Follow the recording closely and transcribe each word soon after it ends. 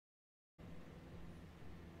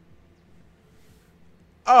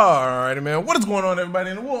Alrighty, man. What is going on, everybody,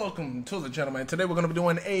 and welcome to the channel, man. Today we're going to be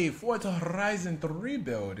doing a Forza Horizon 3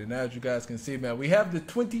 build, and as you guys can see, man, we have the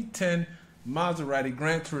 2010 Maserati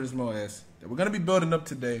Gran Turismo S that we're going to be building up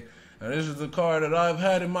today. And this is a car that I've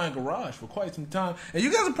had in my garage for quite some time. And you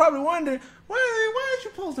guys are probably wondering, why aren't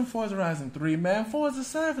you posting Forza Horizon 3, man? Forza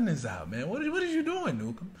 7 is out, man. What are you doing,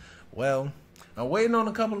 Nukem? Well, I'm waiting on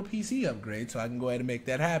a couple of PC upgrades so I can go ahead and make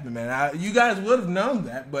that happen, man. You guys would have known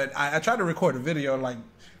that, but I tried to record a video like,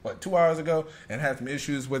 2 hours ago and had some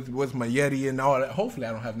issues with my Yeti and all that. Hopefully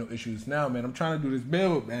I don't have no issues now, man. I'm trying to do this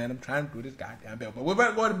build, man. I'm trying to do this goddamn build. But we're about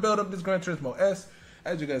to go ahead and build up this Gran Turismo S.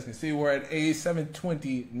 As you guys can see, we're at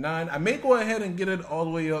A729. I may go ahead and get it all the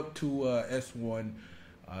way up to S1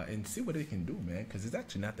 and see what it can do, man, because it's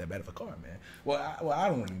actually not that bad of a car, man. Well, I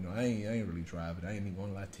don't really know. I ain't really drive it. I ain't even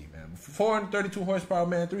gonna lie to you, man. 432 horsepower,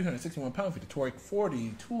 man, 361 pound-feet of torque,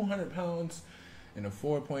 200 pounds, and a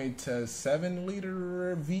 4.7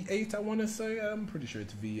 liter V8, I want to say. I'm pretty sure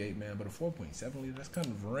it's V8, man, but a 4.7 liter, that's kind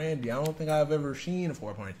of randy. I don't think I've ever seen a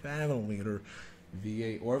 4.7 liter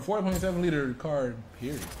V8 or a 4.7 liter car,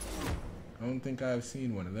 period. I don't think I've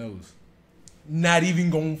seen one of those. Not even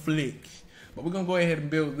gonna flick. But we're gonna go ahead and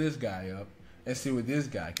build this guy up and see what this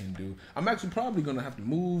guy can do. I'm actually probably gonna have to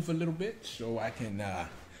move a little bit so I can,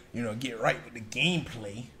 get right with the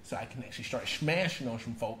gameplay, so I can actually start smashing on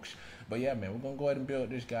some folks. But yeah, man, we're gonna go ahead and build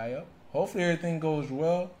this guy up. Hopefully everything goes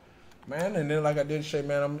well, man. And then, like I did say,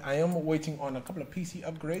 man, I am waiting on a couple of PC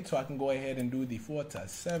upgrades so I can go ahead and do the Forza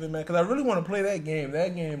 7, man, because I really want to play that game.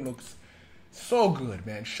 That game looks so good,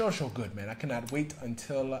 man. So good, man. I cannot wait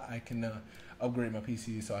until I can upgrade my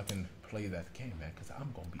PC so I can play that game, man, because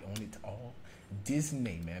I'm gonna be on it all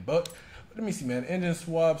Disney, man. But let me see, man. Engine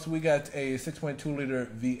swaps, we got a 6.2 liter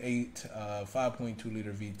V8, 5.2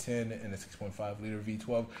 liter V10, and a 6.5 liter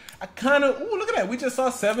V12. I kind of, ooh, look at that. We just saw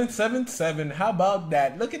 777. How about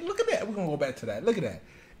that? Look at that. We're gonna go back to that. Look at that.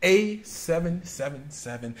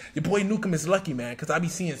 A777. Your boy Nukem is lucky, man, because I be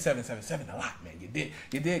seeing 777 a lot, man. You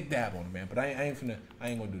did dab on it, man, but I ain't gonna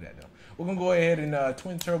do that though. We're gonna go ahead and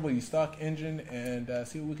twin turbo the stock engine and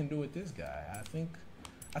see what we can do with this guy.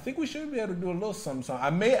 I think we should be able to do a little something. I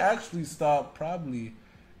may actually stop probably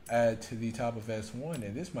at the top of S1,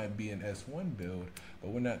 and this might be an S1 build,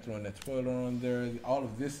 but we're not throwing that spoiler on there. All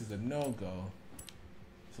of this is a no-go.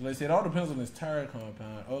 So let's see, it all depends on this tire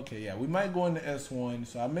compound. Okay, yeah, we might go into S1,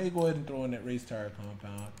 so I may go ahead and throw in that race tire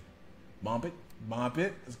compound. Bump it.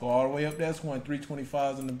 Let's go all the way up to S1.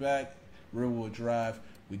 325s in the back, rear wheel drive.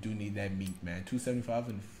 We do need that meat, man. 275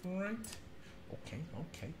 in the front. Okay.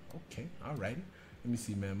 Alrighty. Let me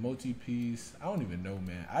see, man. Multi-piece. I don't even know,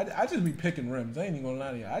 man. I just be picking rims. I ain't even gonna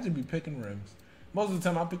lie to you. I just be picking rims. Most of the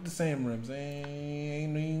time, I pick the same rims.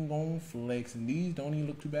 Ain't even gonna flex. And these don't even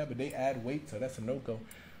look too bad, but they add weight, so that's a no-go.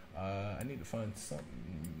 I need to find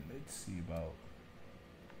something. Let's see about...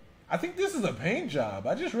 I think this is a paint job.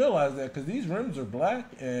 I just realized that because these rims are black,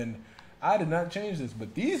 and I did not change this.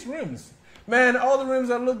 But these rims... Man, all the rims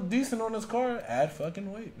that look decent on this car add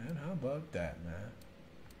fucking weight, man. How about that, man?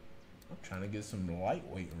 I'm trying to get some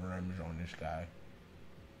lightweight rims on this guy.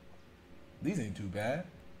 These ain't too bad.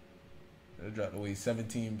 They dropped to weigh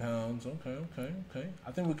 17 pounds. Okay.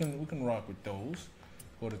 I think we can rock with those.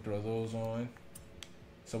 Go to throw those on.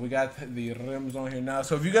 So we got the rims on here now.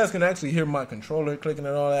 So if you guys can actually hear my controller clicking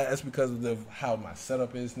and all that, that's because of how my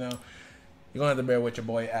setup is now. You're gonna have to bear with your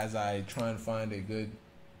boy as I try and find a good...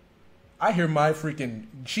 I hear my freaking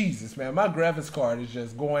Jesus, man. My graphics card is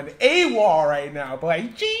just going AWOL right now. But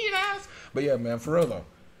like, Jesus. But yeah, man, for real though.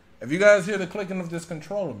 If you guys hear the clicking of this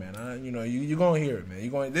controller, man, you're gonna hear it, man.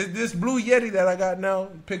 You're going. This blue Yeti that I got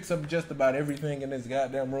now picks up just about everything in this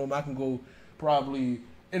goddamn room. I can go probably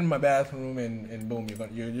in my bathroom and boom,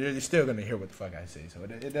 you're still gonna hear what the fuck I say. So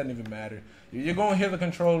it doesn't even matter. You're gonna hear the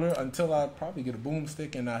controller until I probably get a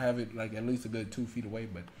boomstick and I have it like at least a good 2 feet away.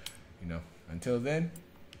 But until then.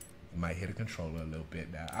 You might hear the controller a little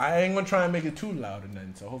bit now. I ain't gonna try and make it too loud or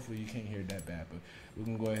nothing, so hopefully you can't hear that bad. But we're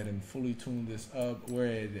gonna go ahead and fully tune this up. We're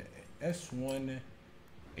at S1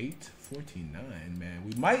 849, man.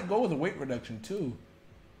 We might go with a weight reduction too.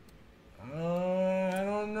 I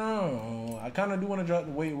don't know. I kind of do want to drop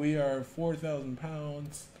the weight. We are 4,000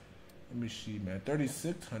 pounds. Let me see, man.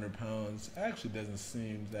 3,600 pounds actually doesn't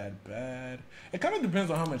seem that bad. It kind of depends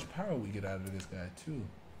on how much power we get out of this guy too.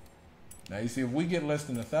 Now, you see, if we get less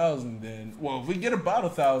than 1,000, then... Well, if we get about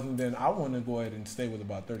 1,000, then I want to go ahead and stay with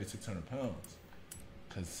about 3,600 pounds.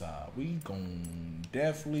 Because we going to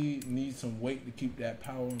definitely need some weight to keep that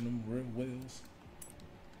power on them rear wheels.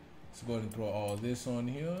 Let's go ahead and throw all this on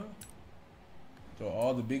here. Throw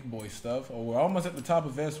all the big boy stuff. Oh, we're almost at the top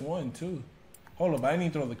of S1, too. Hold up, I didn't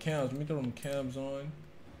even throw the cams. Let me throw them cams on.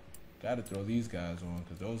 Gotta throw these guys on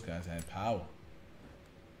because those guys had power.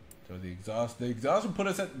 So the exhaust will put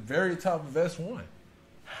us at the very top of S1.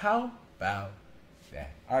 How about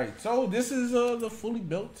that? All right, so this is the fully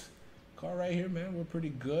built car right here, man. We're pretty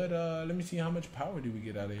good. Let me see how much power do we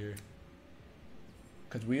get out of here.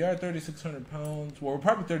 Because we are 3,600 pounds. Well, we're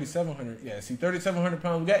probably 3,700. Yeah, see, 3,700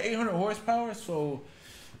 pounds. We got 800 horsepower, so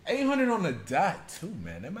 800 on the dot, too,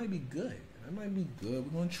 man. That might be good. That might be good.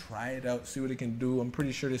 We're going to try it out, see what it can do. I'm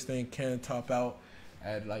pretty sure this thing can top out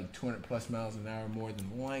at like 200 plus miles an hour more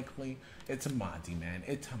than likely. It's a Monty, man.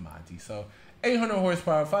 It's a Monty. So 800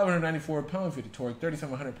 horsepower, 594 pound-feet of torque,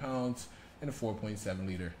 3,700 pounds, and a 4.7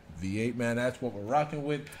 liter V8, man. That's what we're rocking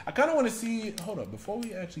with. I kind of want to see, hold up, before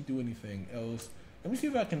we actually do anything else, let me see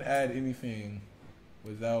if I can add anything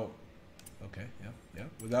without, okay, yeah,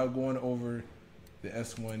 without going over the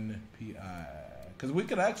S1 PI. Because we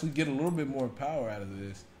could actually get a little bit more power out of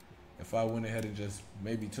this if I went ahead and just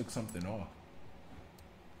maybe took something off.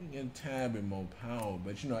 Get a tad bit more power,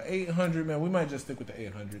 but you know, 800, man, we might just stick with the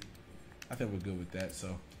 800. I think we're good with that,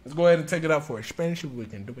 so let's go ahead and take it out for a spin. See what we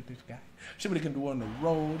can do with this guy. See what he can do on the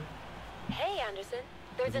road. Hey, Anderson.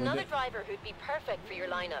 There's another driver who'd be perfect for your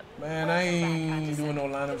lineup. Man, I ain't doing no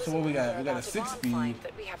lineup. So what we got? We got a 6-speed.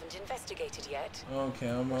 That we haven't investigated yet. Okay,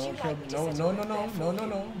 I'm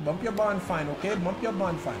no. Bump your bond fine, okay? Bump your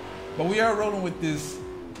bond fine. But we are rolling with this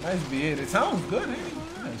nice V8. It sounds good, ain't it?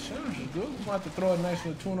 It sounds good. We're about to throw a nice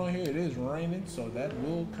little tune on here. It is raining, so that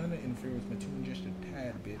will kind of interfere with my tune just a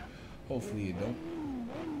tad bit. Hopefully it don't.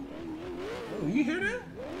 Oh, you hear that?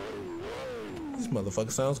 This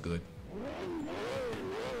motherfucker sounds good.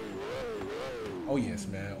 Oh yes,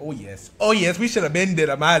 man. Oh yes. Oh yes. We should have been to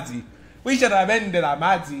the Mazzi. We should have been to the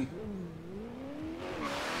Mazzi.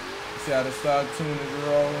 See how the stock tune is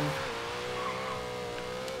rolling.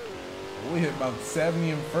 We hit about 70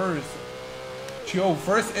 in first. Yo,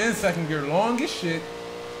 first and second gear, long as shit.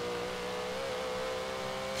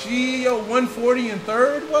 Gee, yo, 140 in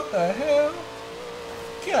third? What the hell?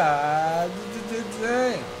 God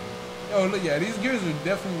damn. Yo, look, yeah, these gears are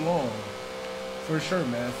definitely long. For sure,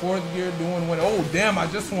 man. Fourth gear doing one. Oh, damn, I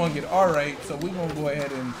just swung it. All right, so we're going to go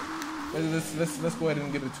ahead and let's go ahead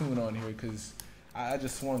and get a tune on here because I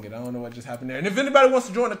just swung it. I don't know what just happened there. And if anybody wants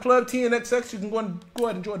to join the club, TNXX, you can go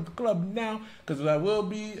ahead and join the club now because I will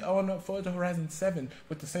be on Forza Horizon 7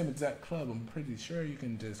 with the same exact club. I'm pretty sure you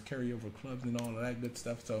can just carry over clubs and all of that good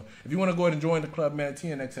stuff. So if you want to go ahead and join the club, man,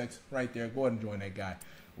 TNXX right there. Go ahead and join that guy.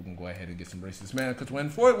 We can go ahead and get some races, man. Because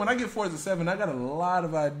when I get Forza 7, I got a lot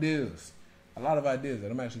of ideas. A lot of ideas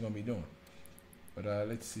that I'm actually going to be doing. But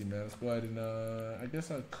let's see, man. Let's go ahead and, I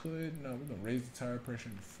guess I could. No, we're going to raise the tire pressure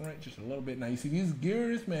in the front just a little bit. Now, you see these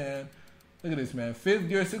gears, man. Look at this, man. 5th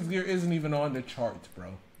gear, 6th gear isn't even on the charts, bro.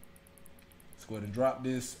 Let's go ahead and drop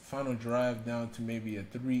this final drive down to maybe a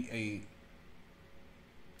 3.8.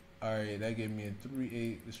 All right, that gave me a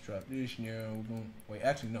 3.8. Let's drop this here. We're going wait,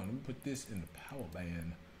 actually, no. Let me put this in the power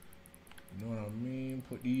band. You know what I mean?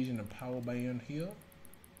 Put these in the power band here.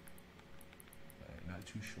 Not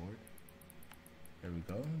too short. There we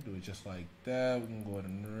go. Do it just like that. We can go ahead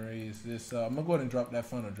and raise this up. I'm gonna go ahead and drop that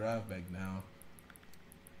final drive back now,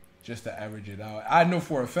 just to average it out. I know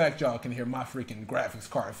for a fact y'all can hear my freaking graphics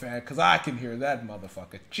card fan, cause I can hear that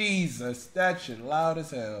motherfucker. Jesus, that shit loud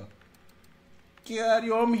as hell. God,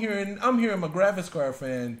 yo, I'm hearing my graphics card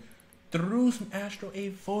fan through some Astro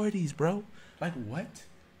 840s, bro. Like what?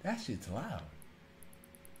 That shit's loud.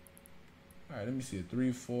 All right, let me see a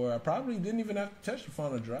 3.4. I probably didn't even have to touch the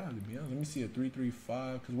final drive, to be honest. Let me see a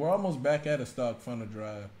 3.35, because we're almost back at a stock final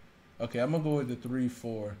drive. Okay, I'm going to go with the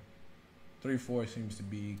 3.4. 3.4 seems to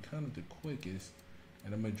be kind of the quickest.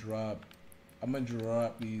 And I'm going to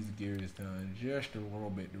drop these gears down just a little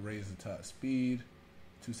bit to raise the top speed.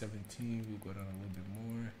 217, we'll go down a little bit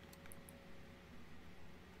more.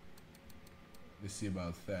 Let's see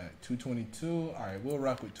about that. 222. All right, we'll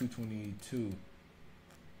rock with 222.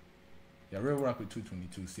 Yeah, we'll rock with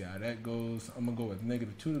 222. See how that goes. I'm going to go with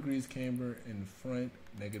 -2 degrees camber in the front,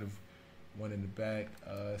 -1 in the back.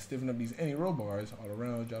 Stiffen up these anti-roll bars all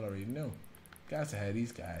around. Y'all already know. Got to have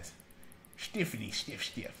these guys. Stiffity, stiff.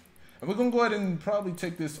 And we're going to go ahead and probably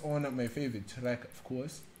take this on up my favorite track, of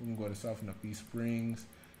course. We're going to go ahead and soften up these springs.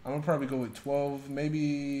 I'm going to probably go with 12,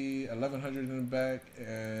 maybe 1100 in the back.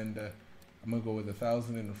 And I'm going to go with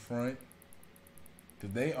 1000 in the front.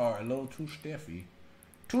 Because they are a little too stiffy.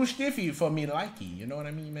 Too stiffy for me likey, you know what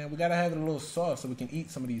I mean, man? We got to have it a little soft so we can eat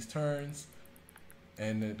some of these turns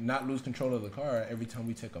and not lose control of the car every time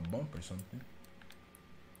we take a bump or something.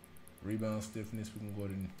 Rebound stiffness, we can go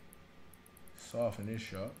ahead and soften this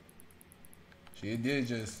shot. See, it did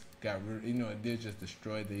just it did just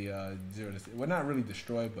destroy the 0 to 60. Well, not really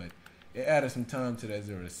destroy, but it added some time to that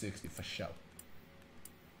 0 to 60 for sure.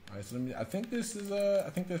 All right, so let me. I think this is I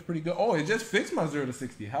think that's pretty good. Oh, it just fixed my 0 to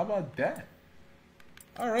 60. How about that?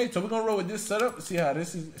 All right, so we're gonna roll with this setup. See how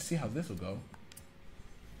this will go.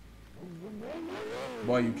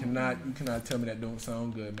 Boy, you cannot tell me that don't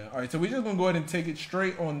sound good, man. All right, so we're just gonna go ahead and take it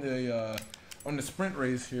straight on the sprint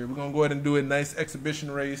race here. We're gonna go ahead and do a nice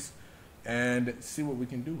exhibition race and see what we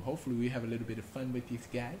can do. Hopefully, we have a little bit of fun with this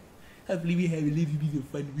guy. Hopefully, we have a little bit of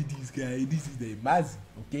fun with this guy. This is a Mazi,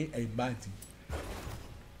 okay, a Mazi.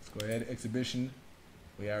 Let's go ahead, exhibition.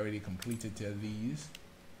 We already completed these.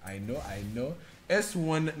 I know.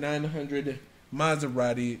 S1 900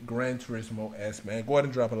 Maserati Gran Turismo S, man. Go ahead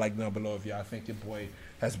and drop a like down below if y'all think your boy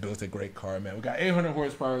has built a great car, man. We got 800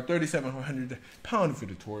 horsepower, 3,700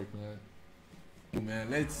 pound-feet of torque, man. Man,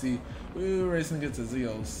 let's see. We're racing against a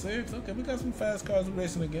Z06. Okay, we got some fast cars we're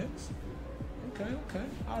racing against. Okay.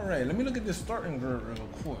 All right, let me look at this starting grid real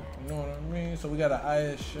quick. You know what I mean? So we got an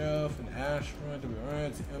ISF, an Astra,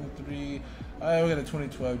 WRX, M3. All right, we got a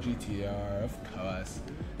 2012 GTR, of course.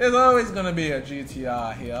 There's always gonna be a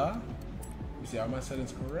GTR here. You see, are my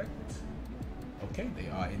settings correct? Okay, they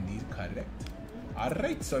are indeed correct. All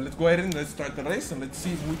right, so let's go ahead and let's start the race and let's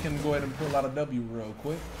see if we can go ahead and pull out a W real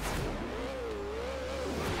quick.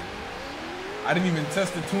 I didn't even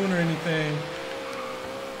test the tune or anything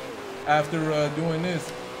after doing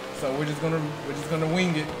this, so we're just gonna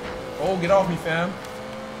wing it. Oh, get off me, fam!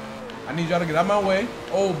 I need y'all to get out my way.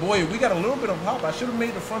 Oh boy, we got a little bit of hop. I should have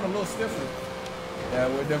made the front a little stiffer. Yeah,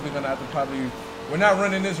 we're definitely gonna have to probably. We're not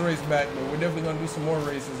running this race back, but we're definitely gonna do some more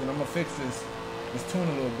races, and I'm gonna fix this tune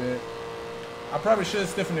a little bit. I probably should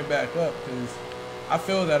stiffen it back up because I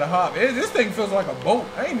feel that a hop. This thing feels like a boat.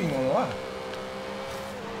 I ain't even gonna lie.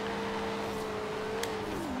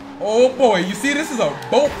 Oh boy, you see, this is a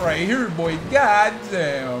boat right here, boy. God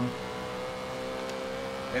damn.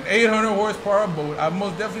 An 800 horsepower boat. I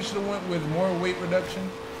most definitely should have went with more weight reduction.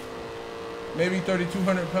 Maybe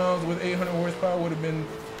 3,200 pounds with 800 horsepower would have been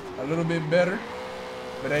a little bit better.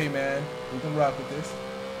 But hey, man, we can rock with this.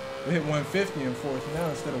 We hit 150 in fourth now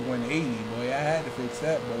instead of 180, boy. I had to fix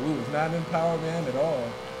that, but we was not in power band at all.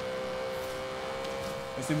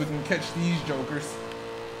 Let's see if we can catch these jokers.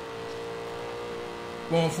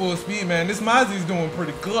 Going full speed, man. This Mazi's doing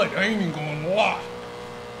pretty good. I ain't even gonna lie.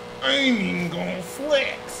 I ain't even gonna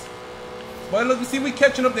flex. But look, you see, we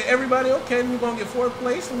catching up to everybody. Okay, we're gonna get fourth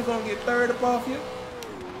place, and we're gonna get third up off you.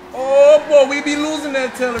 Oh boy, we be losing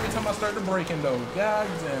that tail every time I start the braking though. God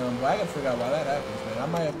damn, boy, I gotta figure out why that happens, man. I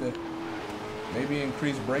might have to maybe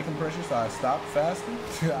increase braking pressure so I stop faster.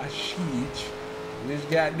 Ah, shit. This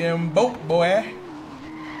goddamn boat, boy.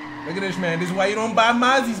 Look at this, man. This is why you don't buy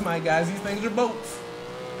Mazis, my guys. These things are boats.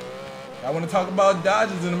 I want to talk about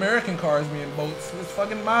Dodges and American cars being boats. This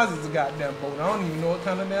fucking Mazi's a goddamn boat. I don't even know what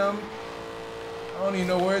kind of damn. I don't even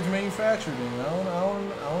know where it's manufactured in. I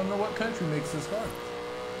don't know what country makes this car. I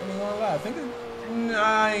ain't gonna lie.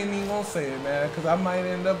 I ain't even gonna say it, man, because I might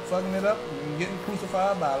end up fucking it up and getting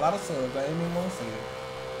crucified by a lot of subs. I ain't even gonna say it.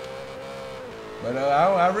 But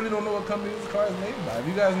I really don't know what company this car is made by. If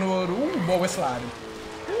you guys know what, ooh, boy, we're sliding.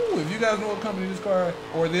 Ooh, if you guys know what company this car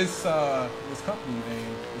or this company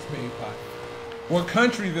name is made by, what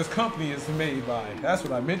country this company is made by. That's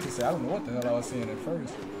what I meant to say. I don't know what the hell I was saying at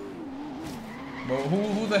first. But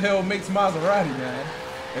who the hell makes Maserati, man?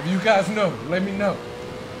 If you guys know, let me know.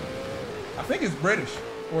 I think it's British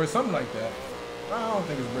or something like that. I don't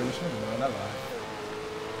think it's British. Never mind, I lied.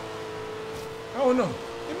 I don't know.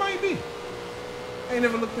 It might be. I ain't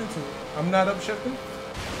never looked into it. I'm not upshifting.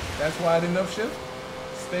 That's why I didn't upshift.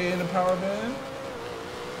 Stay in the power band.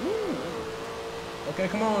 Ooh. Okay,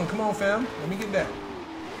 come on, fam. Let me get that.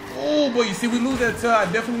 Oh boy, you see, we lose that tail. I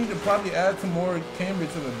definitely need to probably add some more camber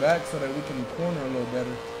to the back so that we can corner a little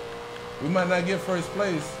better. We might not get first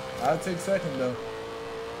place. I'll take second though.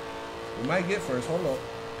 We might get first. Hold up.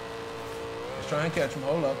 Let's try and catch him.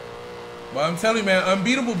 Hold up. But I'm telling you, man,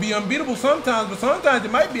 unbeatable be unbeatable sometimes, but sometimes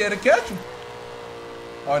you might be able to catch him.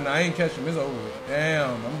 Oh, no, I ain't catching him. It's over with.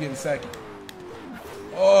 Damn, I'm getting second.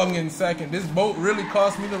 Oh, I'm getting second. This boat really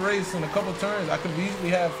cost me the race in a couple turns. I could have easily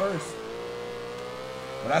had first.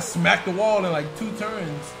 But I smacked the wall in like 2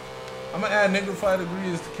 turns. I'm going to add -5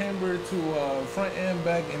 degrees to camber to front and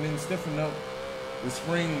back and then stiffen up the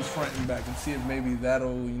springs front and back and see if maybe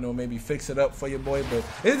that'll, you know, maybe fix it up for your boy. But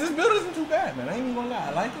this build isn't too bad, man. I ain't even gonna lie.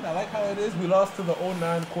 I like it. I like how it is. We lost to the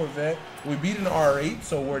 09 Corvette. We beat an R8,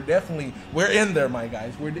 so we're in there, my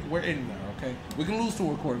guys. We're in there, okay? We can lose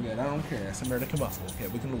to a Corvette. I don't care. That's American muscle, okay?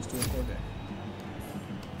 We can lose to a Corvette.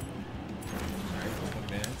 All right, let's go to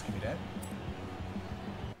bands. Give me that.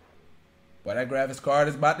 Boy, that graphics card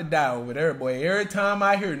is about to die over there, boy. Every time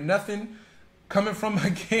I hear nothing coming from my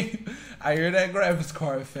game, I hear that graphics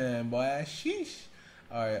card fan, boy. Sheesh.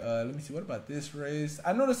 All right, let me see. What about this race?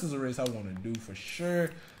 I know this is a race I want to do for sure.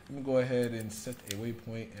 Let me go ahead and set a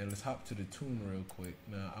waypoint, and let's hop to the tune real quick.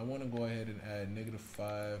 Now, I want to go ahead and add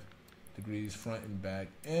 -5 degrees front and back,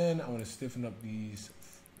 and I want to stiffen up these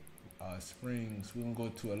springs. We're going to go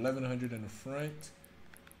to 1100 in the front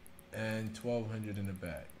and 1200 in the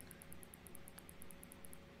back.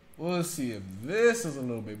 We'll see if this is a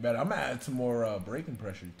little bit better. I'm going to add some more braking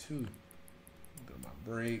pressure, too. Go to my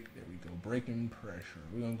brake. There we go. Braking pressure.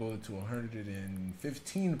 We're going to go to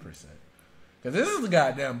 115%. Because this is a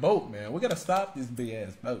goddamn boat, man. We got to stop this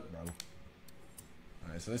big-ass boat, bro. All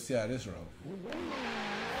right, so let's see how this rolls.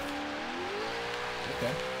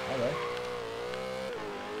 Okay, all right.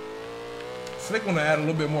 Slick want to add a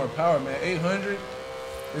little bit more power, man. 800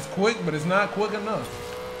 is quick, but it's not quick enough.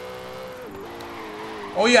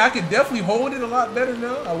 Oh, yeah, I could definitely hold it a lot better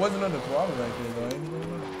now. I wasn't under throttle right there, though. I ain't gonna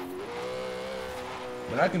lie.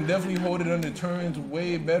 But I can definitely hold it under turns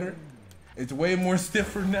way better. It's way more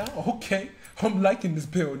stiffer now. Okay, I'm liking this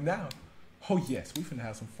build now. Oh, yes, we finna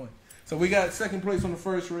have some fun. So we got second place on the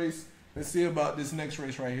first race. Let's see about this next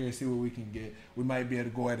race right here, see what we can get. We might be able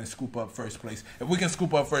to go ahead and scoop up first place. If we can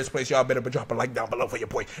scoop up first place, y'all better drop a like down below for your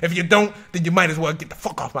boy. If you don't, then you might as well get the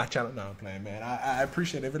fuck off my channel. No, I'm playing, man. I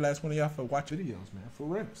appreciate every last one of y'all for watching videos, man. For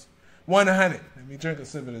reals. 100. Let me drink a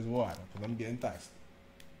sip of this water, because I'm getting thirsty.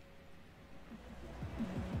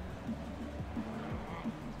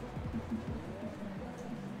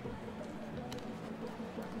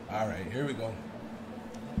 All right, here we go.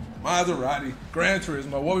 Maserati Gran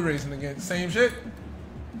Turismo. What we racing against? Same shit.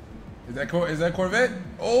 Is that Corvette?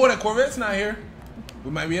 Oh, that Corvette's not here.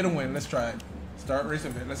 We might be able to win. Let's try it. Start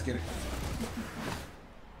racing it. Let's get it.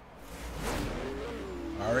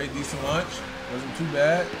 All right, decent launch. Wasn't too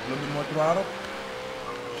bad. A little bit more throttle.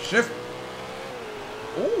 Shift.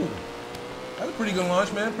 Ooh, that's a pretty good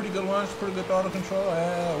launch, man. Pretty good launch. Pretty good throttle control.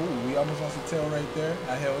 Ooh, we almost lost the tail right there.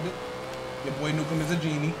 I held it. Your boy Nukem is a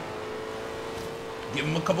genie. Give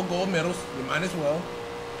him a couple gold medals. You might as well.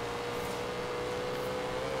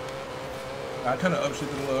 I kind of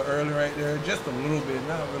upshifted a little early right there. Just a little bit.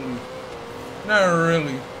 Not really. Not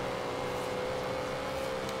really.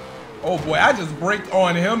 Oh boy, I just braked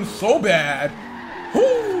on him so bad.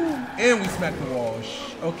 Whoo! And we smacked the wall.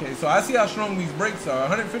 Okay, so I see how strong these brakes are.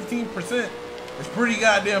 115% is pretty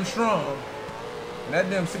goddamn strong. And that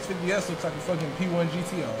damn 650S looks like a fucking P1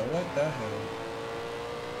 GTR. What the hell?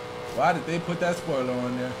 Why did they put that spoiler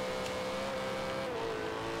on there?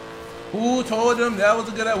 Who told them that was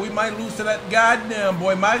a good idea? We might lose to that goddamn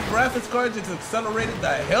boy. My graphics card just accelerated the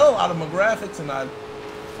hell out of my graphics, and I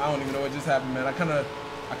don't even know what just happened, man. I kind of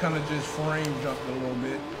just frame jumped a little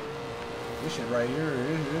bit. This shit right here,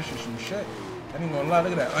 this is some shit. I ain't gonna lie,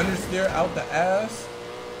 look at that understeer out the ass.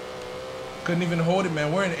 Couldn't even hold it,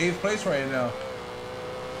 man. We're in 8th place right now.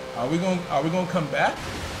 Are we gonna come back?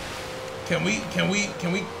 Can we?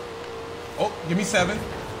 Oh, give me 7.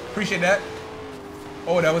 Appreciate that.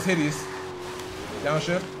 Oh, that was hideous.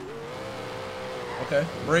 Downshift. Okay,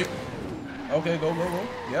 brake. Okay, go.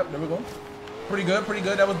 Yep, there we go. Pretty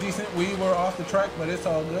good. That was decent. We were off the track, but it's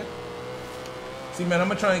all good. See, man, I'm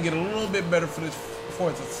gonna try and get a little bit better for this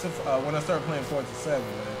Forza when I start playing Forza 7,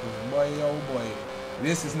 man. Boy, oh boy,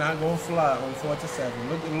 this is not gonna fly on Forza 7.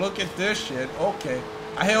 Look at this shit. Okay,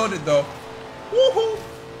 I held it though. Woohoo!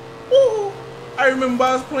 Woohoo! I remember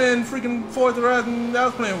I was playing freaking Forza Horizon. I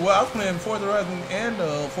was playing Forza Horizon and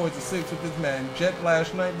Forza 6 with this man Jet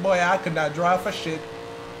last night. Boy, I could not drive for shit.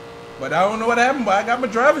 But I don't know what happened, but I got my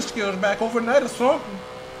driving skills back overnight or something.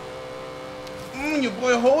 Your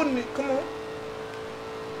boy holding it. Come on.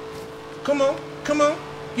 Come on.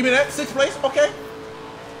 Give me that. 6th place. Okay.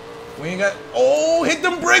 We ain't got. Oh, hit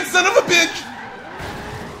them brakes, son of a bitch.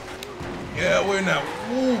 Yeah, we're not.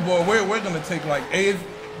 Ooh, boy, we're gonna take like 8th.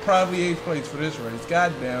 Probably 8th place for this race.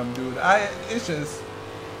 Goddamn, dude. It's just,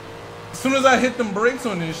 as soon as I hit them brakes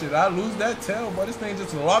on this shit, I lose that tail. But this thing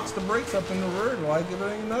just locks the brakes up in the rear like it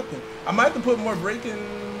ain't nothing. I might have to put more braking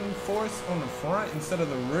force on the front instead of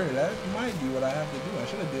the rear. That might be what I have to do. I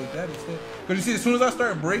should have did that instead. Because you see, as soon as I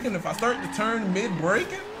start braking, if I start to turn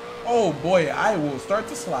mid-braking, oh boy, I will start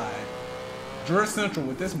to slide. Drift Central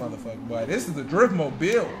with this motherfucker, boy. This is a drift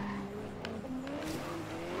mobile.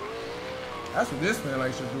 That's what this man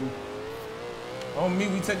likes to do. On me,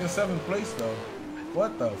 we taking 7th place though.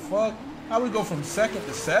 What the fuck? How we go from 2nd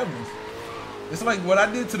to 7th? It's like what I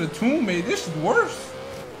did to the Tomb made. This is worse.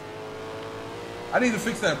 I need to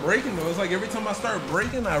fix that braking though. It's like every time I start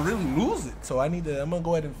braking, I really lose it. So I'm gonna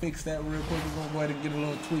go ahead and fix that real quick. We're gonna go ahead and get a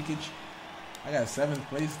little tweakage. I got 7th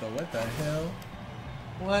place though. What the hell?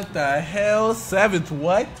 What the hell? 7th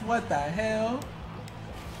what? What the hell?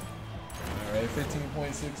 Alright,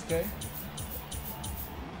 15.6K.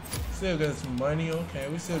 Still got some money, okay.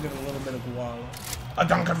 We still get a little bit of guala. A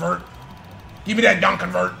dunk convert! Give me that dunk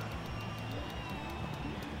convert!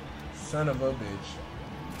 Son of a bitch.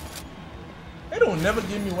 They don't never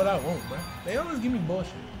give me what I want, bro. They always give me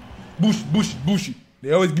bullshit. Bullshit.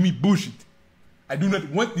 They always give me bullshit. I do not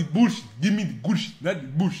want the bullshit. Give me the good shit, not the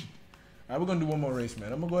bullshit. Alright, we're gonna do one more race,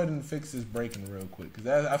 man. I'm gonna go ahead and fix this braking real quick.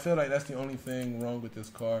 Because I feel like that's the only thing wrong with this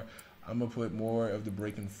car. I'm gonna put more of the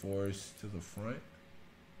braking force to the front.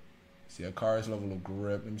 See, a car's level of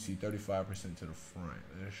grip. Let me see, 35% to the front.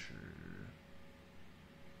 That's sure.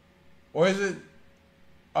 Or is it?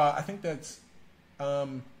 I think that's.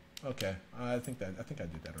 Okay. I think I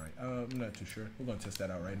did that right. I'm not too sure. We're gonna test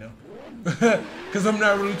that out right now. Cause I'm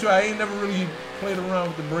not really I ain't never really played around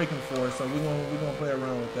with the braking force, so we're gonna play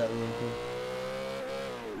around with that real quick.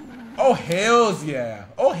 Oh hells yeah!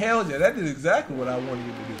 Oh hells yeah! That did exactly what I wanted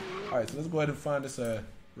it to do. All right, so let's go ahead and find us a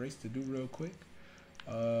race to do real quick.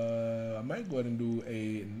 I might go ahead and do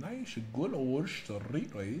a nice, good old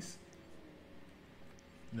street race.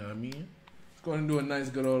 You know what I mean? Let's go ahead and do a nice,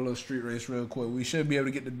 good old little street race real quick. We should be able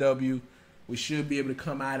to get the W. We should be able to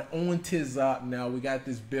come out on Tizop now. We got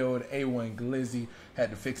this build. A1 Glizzy had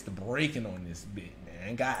to fix the braking on this bit,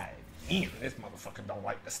 man. God damn, this motherfucker don't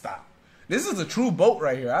like to stop. This is a true boat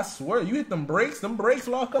right here. I swear, you hit them brakes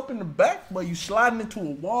lock up in the back, but you sliding into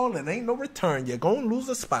a wall and ain't no return. You're going to lose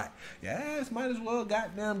a spot. Yes, might as well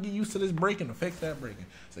goddamn get used to this braking to fix that braking.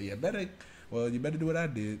 So you better do what I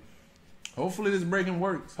did. Hopefully this braking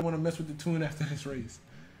works. I want to mess with the tune after this race.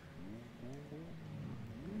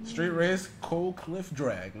 Street race, Cold Cliff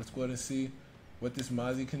Drag. Let's go ahead and see what this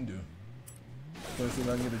Mazzy can do. Let's see if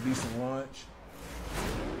I can get a decent launch.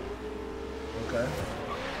 Okay.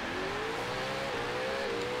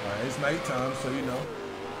 Alright, it's nighttime, so you know.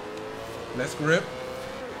 Less grip.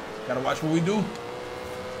 Gotta watch what we do.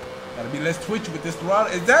 Gotta be less twitchy with this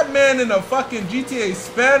throttle. Is that man in a fucking GTA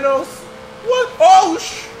Spanos? What? Oh,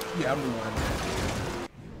 yeah, I'm rewinding.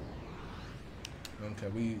 Okay,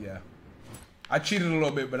 yeah. I cheated a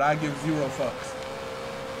little bit, but I give 0 fucks.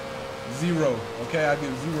 0. Okay, I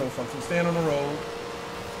give 0 fucks. I'm staying on the road.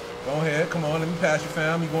 Go ahead, come on, let me pass you,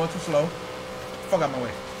 fam. You're going too slow. Fuck out my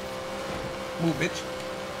way. Move, bitch.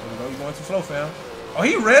 There we go, you're going too slow, fam. Oh,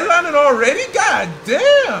 he redlining already? God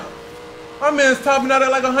damn! My man's topping out at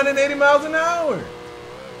like 180 miles an hour.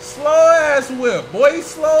 Slow ass whip, boy,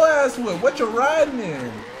 slow ass whip. What you riding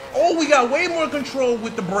in? Oh, we got way more control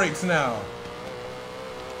with the brakes now.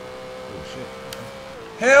 Oh shit.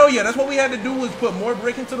 Hell yeah, that's what we had to do was put more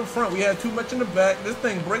braking to the front. We had too much in the back. This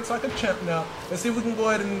thing brakes like a champ now. Let's see if we can go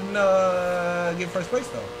ahead and get first place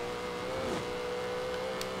though.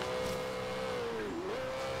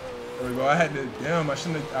 There we go. I had to, damn, I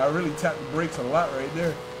really tapped the brakes a lot right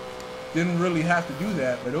there. Didn't really have to do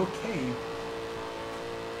that, but okay.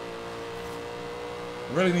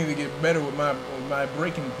 I really need to get better with my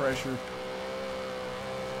braking pressure.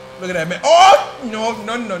 Look at that, man. Oh! No.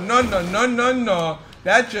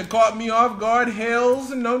 That just caught me off guard. Hells,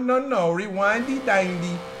 no.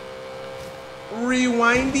 Rewindy-dindy.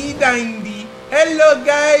 Hello,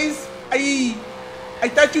 guys. I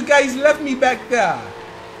thought you guys left me back there.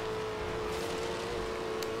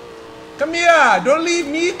 Come here, don't leave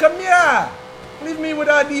me, come here. Leave me with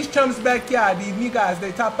all these chums back here. These niggas,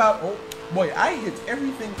 they top out. Oh, boy, I hit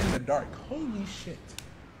everything in the dark. Holy shit.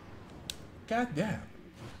 God damn.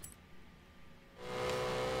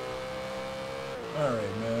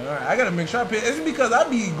 Alright, man. Alright, I gotta make sure I pay. It's because I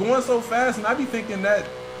be going so fast and I be thinking that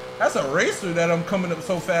that's a racer that I'm coming up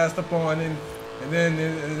so fast up on. And then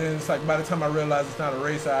it's like by the time I realize it's not a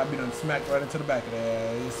racer, I'll be done smacked right into the back of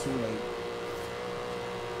that. It's too late.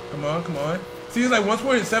 Come on. See, it's like once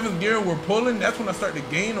we're in 7th gear and we're pulling, that's when I start to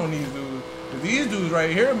gain on these dudes. But these dudes right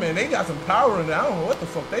here, man, they got some power in it. I don't know what the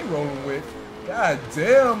fuck they rolling with. God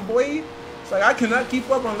damn, boy. It's like I cannot keep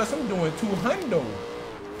up unless I'm doing 200.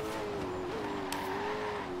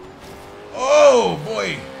 Oh,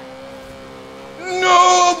 boy.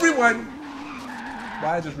 No, rewind.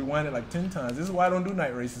 Why I just rewind it like 10 times. This is why I don't do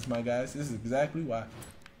night races, my guys. This is exactly why.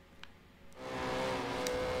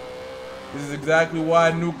 This is exactly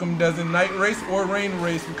why Nukem doesn't night race or rain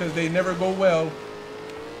race, because they never go well.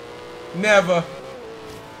 Never.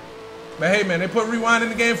 But hey, man, they put rewind in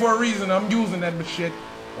the game for a reason. I'm using that shit.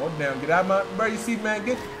 Oh, damn. Get out my... Bro, you see, man,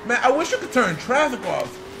 man, I wish you could turn traffic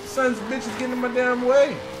off. Sons of bitches getting in my damn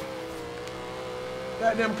way.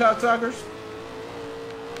 Goddamn cocksuckers.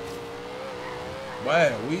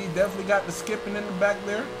 Wow, we definitely got the skipping in the back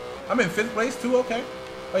there. I'm in 5th place too, okay.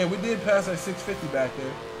 Oh yeah, we did pass that 650 back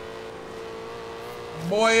there.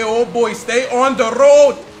 Boy, oh boy, stay on the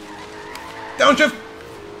road. Downshift.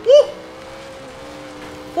 Woo!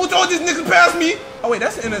 Who told these niggas to pass me? Oh wait,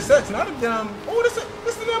 that's an NSX, not a damn. Oh, this is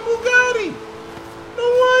that Bugatti. No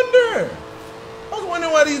wonder. I was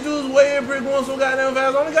wondering why these dudes way in brick going so goddamn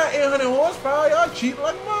fast. Only got 800 horsepower. Y'all cheap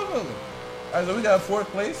like a motherfucker. All right, so we got 4th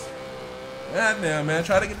place. Goddamn, man.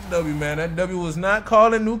 Try to get the W, man. That W was not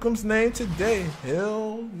calling Nukem's name today.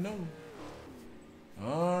 Hell no.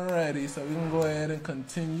 Alrighty, so we're going to go ahead and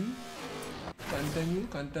continue. Continue.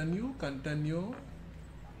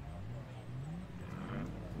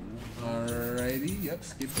 Alrighty, yep,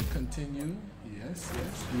 skip it, continue. Yes.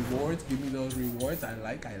 Rewards, give me those rewards. I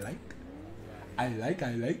like.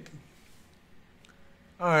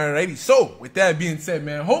 Alrighty, so with that being said,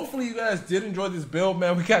 man, hopefully you guys did enjoy this build,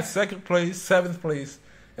 man. We got 2nd place, 7th place,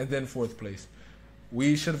 and then 4th place.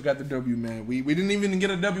 We should have got the W, man. We didn't even get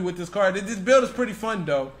a W with this car. This build is pretty fun,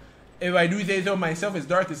 though. If I do say so myself, it's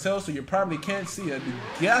dark as hell, so you probably can't see it.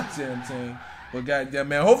 The goddamn thing. But goddamn,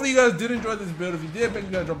 man, hopefully you guys did enjoy this build. If you did, make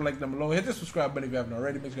sure you guys drop a like down below. Hit the subscribe button if you haven't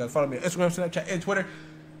already. Make sure you guys follow me on Instagram, Snapchat, and Twitter.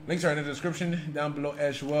 Links are in the description down below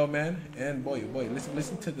as well, man. And boy,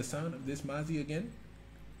 listen to the sound of this Mazzy again.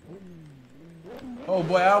 Oh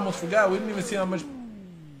boy, I almost forgot. We didn't even see how much.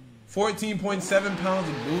 14.7 pounds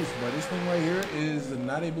of boost, but this thing right here is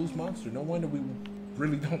not a boost monster. No wonder we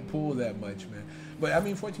really don't pull that much, man. But I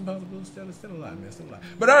mean, 14 pounds of boost is still a lot, man. Still a lot.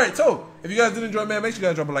 But all right, so if you guys did enjoy, man, make sure you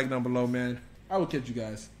guys drop a like down below, man. I will catch you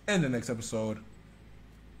guys in the next episode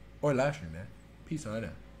or live stream, man. Peace on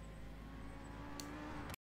out.